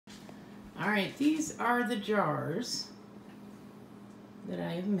All right, these are the jars that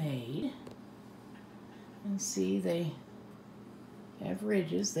I have made. And see, they have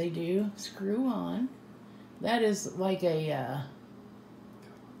ridges. They do screw on. That is like a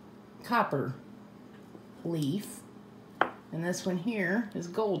copper leaf. And this one here is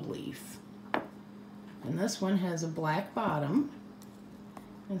gold leaf. And this one has a black bottom.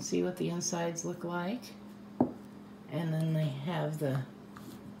 And see what the insides look like. And then they have the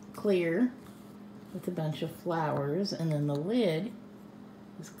clear with a bunch of flowers. And then the lid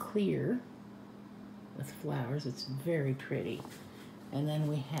is clear with flowers. It's very pretty. And then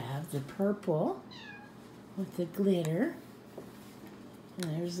we have the purple with the glitter.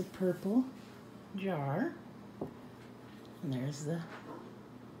 And there's the purple jar. And there's the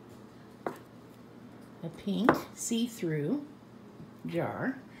pink see-through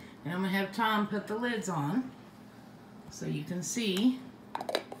jar. And I'm going to have Tom put the lids on so you can see.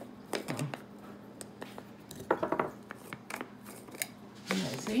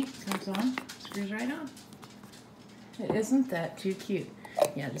 See, comes on, screws right on. Isn't that too cute?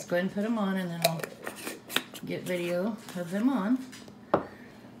 Yeah, just go ahead and put them on, and then I'll get video of them on. Yeah,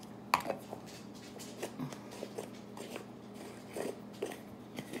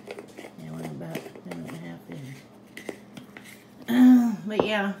 we're about a minute and a half in. But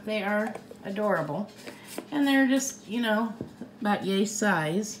yeah, they are adorable. And they're just, you know, about yay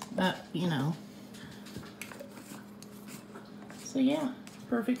size. About, you know. So yeah,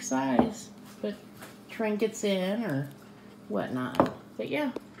 perfect size. Put trinkets in or whatnot. But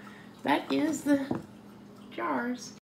yeah, that is the jars.